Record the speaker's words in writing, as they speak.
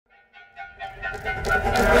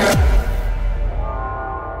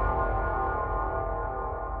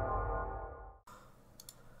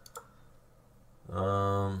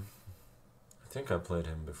I played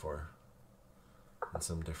him before in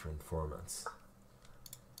some different formats.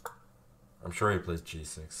 I'm sure he plays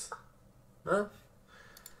g6. Huh?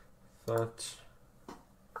 Thought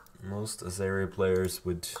most Azeri players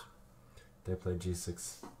would they play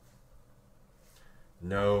g6.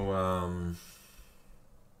 No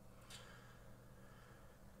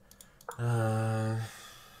yeah,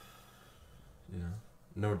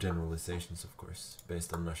 no generalizations, of course,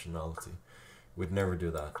 based on nationality. We'd never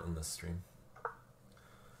do that on this stream.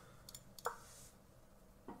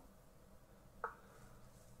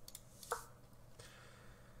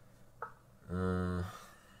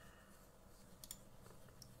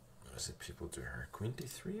 What is it people do here? Queen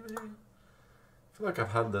d3 maybe? I feel like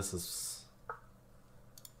I've had this as...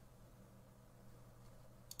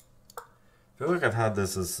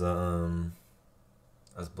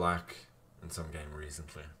 as black in some game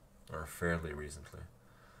recently, or fairly recently.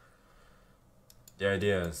 The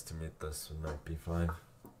idea is to meet this with knight b5.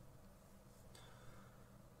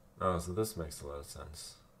 Oh, so this makes a lot of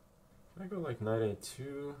sense. Can I go like knight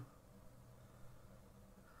a2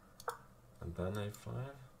 and then a5?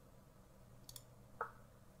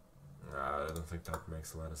 Nah, I don't think that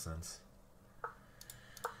makes a lot of sense.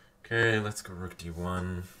 Okay, let's go rook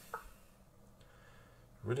d1.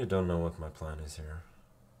 Really don't know what my plan is here.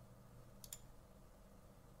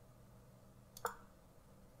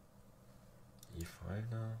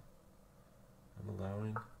 e5 now. I'm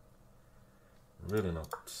allowing. Really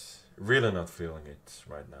not feeling it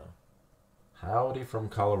right now. Howdy from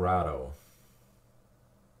Colorado.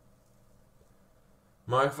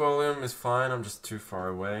 Mic volume is fine, I'm just too far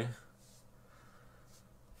away.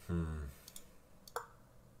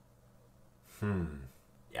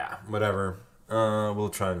 Yeah, whatever. We'll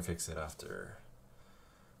try and fix it after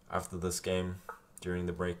this game, during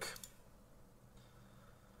the break.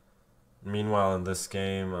 Meanwhile, in this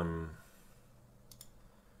game, I'm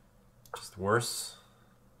just worse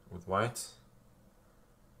with white,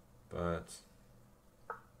 but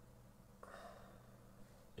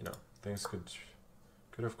you know, things could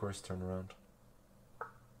of course turn around.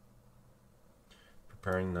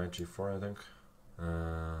 Preparing knight g4, I think.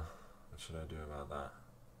 What should I do about that?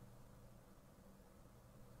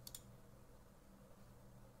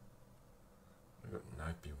 I got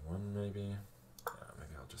knight b1 maybe. Yeah,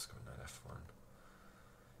 maybe I'll just go knight f1.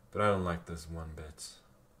 But I don't like this one bit.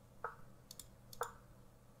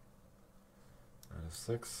 Knight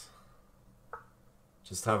f6.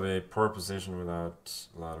 Just have a poor position without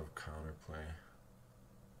a lot of counterplay.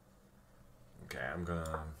 Okay, I'm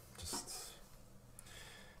gonna just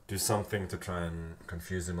do something to try and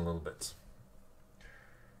confuse him a little bit.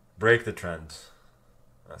 Break the trend,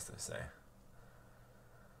 as they say.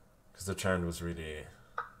 Because the trend was really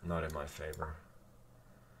not in my favor.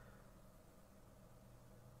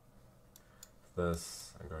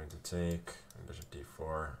 This, I'm going to take bishop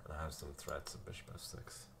d4, and I have some threats of bishop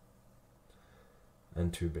f6.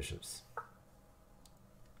 And two bishops.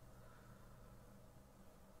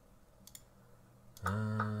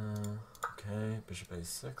 Okay, bishop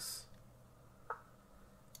a6.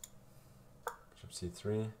 Bishop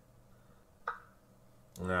c3.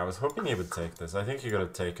 Now, I was hoping he would take this. I think he could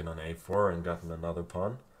have taken on a4 and gotten another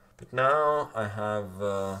pawn. But now I have...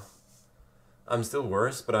 I'm still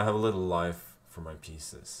worse, but I have a little life for my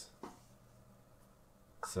pieces.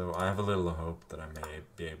 So I have a little hope that I may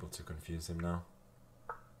be able to confuse him now.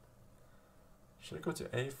 Should I go to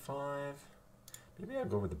a5? Maybe I'll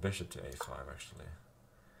go with the bishop to a5, actually.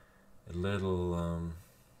 A little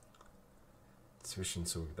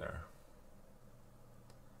Zwischenzug there.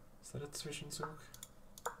 Is that a Zwischenzug?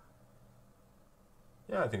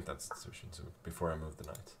 Yeah, I think that's Zwischenzug, before I move the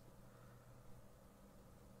knight.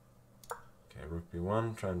 Okay, rook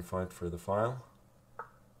b1, try and fight for the file.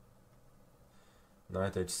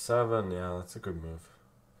 Knight h7, yeah, that's a good move.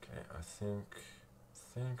 Okay, I think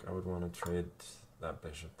I would want to trade that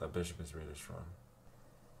bishop. That bishop is really strong.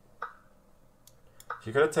 If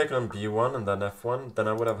he could have taken on b1 and then f1, then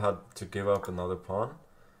I would have had to give up another pawn.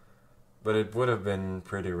 But it would have been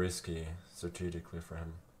pretty risky strategically for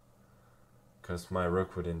him, because my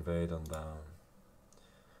rook would invade on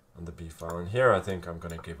the b file. And here I think I'm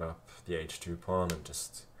gonna give up the h2 pawn and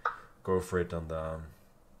just go for it on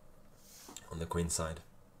the queen side.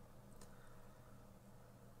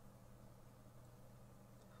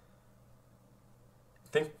 I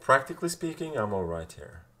think practically speaking, I'm all right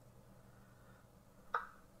here.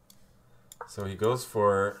 So he goes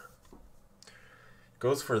for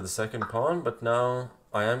the second pawn, but now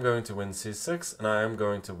I am going to win c6 and I am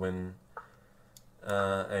going to win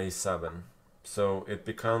a7. So it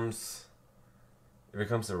becomes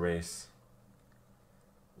a race,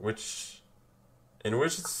 which In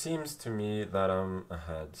which it seems to me that I'm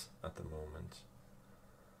ahead at the moment.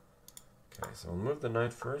 Okay, so I'll move the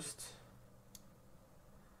knight first.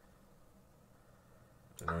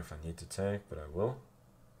 Don't know if I need to take, but I will.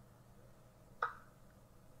 I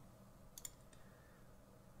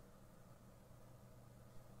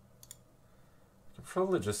can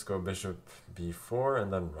probably just go bishop b4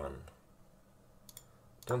 and then run.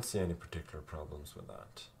 Don't see any particular problems with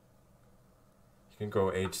that. You can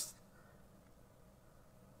go h...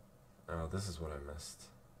 Oh, this is what I missed.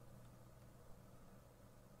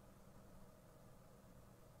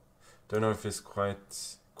 Don't know if he's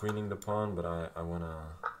quite queening the pawn, but I wanna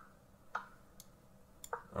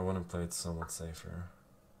play it somewhat safer.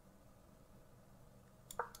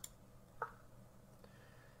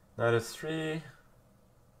 Knight f3.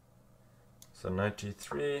 So knight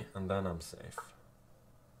g3, and then I'm safe.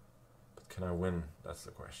 But can I win? That's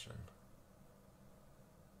the question.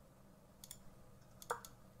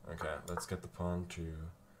 Okay, let's get the pawn to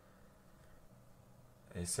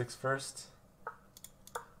a6 first.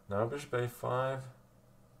 Now bishop a5.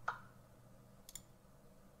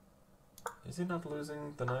 Is he not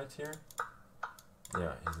losing the knight here?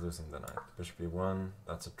 Yeah, he's losing the knight. Bishop e1,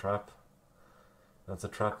 that's a trap. That's a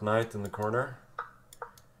trapped knight in the corner,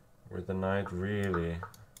 where the knight really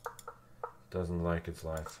doesn't like its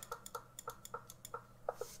life.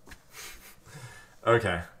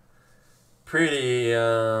 Okay. Pretty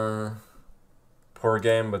poor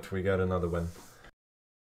game, but we got another win.